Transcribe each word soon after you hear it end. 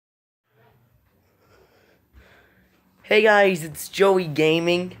Hey guys, it's Joey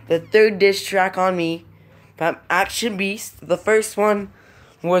Gaming. The third diss track on me from Action Beast. The first one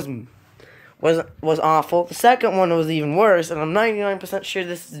was awful. The second one was even worse, and I'm 99% sure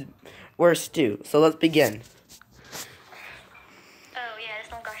this is worse too. So let's begin. Oh yeah, this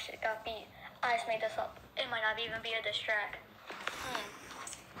one got beat. I just made this up. It might not even be a diss track.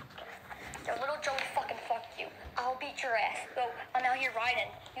 Yo, little Joey, fucking fuck you. I'll beat your ass. Yo, I'm out here riding.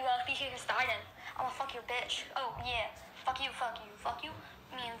 You be here riding. I'ma fuck your bitch. Oh yeah. Fuck you, fuck you, fuck you.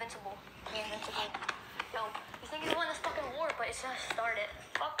 Me invincible. Yo, you think you won this fucking war, but it's just started.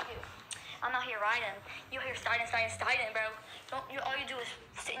 Fuck you. I'm out here riding. You out here riding, bro. All you do is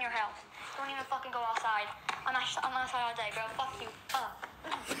sit in your house. Don't even fucking go outside. I'm outside all day, bro. Fuck you.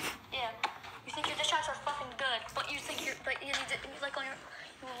 Yeah. You think your diss tracks are fucking good, but you think you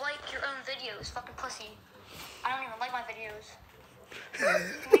like your own videos, fucking pussy. I don't even like my videos. You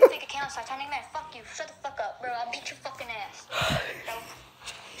make fake accounts, Titanic man. Fuck you. Shut the fuck up, bro. I'll beat your fucking ass. So,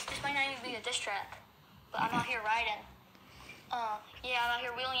 this might not even be a diss track, but I'm out here riding. Yeah, I'm out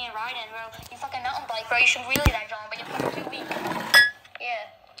here wheeling and riding, bro. You fucking mountain bike, bro. You should wheelie that John, but you're fucking too weak.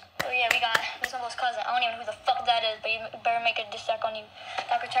 Yeah. Oh yeah, we got this uncle's cousin. I don't even know who the fuck that is, but you better make a diss track on you.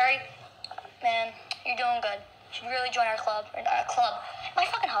 Dr. Terry, man, you're doing good. You should really join our club. Am I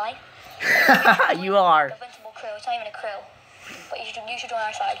fucking high? You are. The Invincible crew. It's not even a crew. But you should join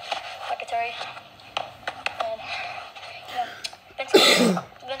our side. Secretary. Yeah.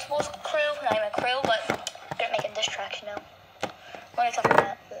 Invincible's crew, not even a crew, but they're making diss tracks, you know. Let me talk about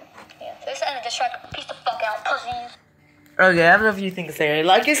that. But, yeah. So this is the end of diss track. Peace the fuck out, pussies. Okay, I have a few things to say.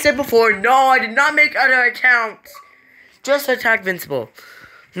 Like I said before, no, I did not make other accounts. Just attack Invincible.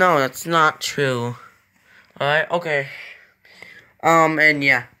 No, that's not true. Alright, okay. And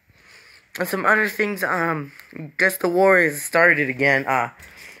yeah. And some other things, guess the war is started again.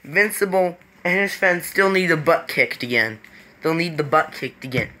 Invincible and his friends still need the butt kicked again. They'll need the butt kicked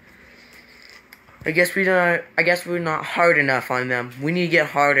again. I guess we're not hard enough on them. We need to get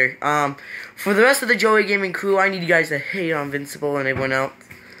harder. For the rest of the Joey Gaming crew, I need you guys to hate on Invincible and everyone else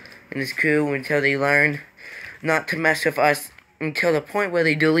in his crew until they learn not to mess with us until the point where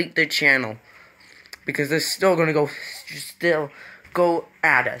they delete their channel. Because they're still gonna go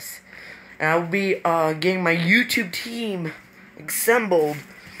at us. And I will be getting my YouTube team assembled.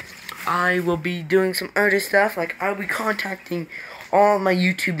 I will be doing some other stuff. Like, I'll be contacting all my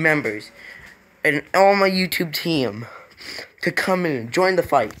YouTube members and all my YouTube team to come in and join the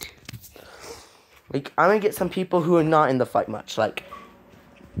fight. Like, I'm gonna get some people who are not in the fight much. Like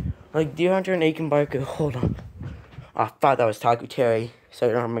Deer Hunter and Aiken Barker. Hold on. I thought that was Taco Terry. So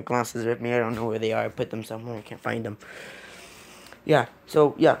I don't have my glasses with me. I don't know where they are. I put them somewhere. I can't find them. Yeah,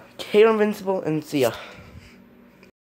 so, yeah, hate on Invincible, and see ya.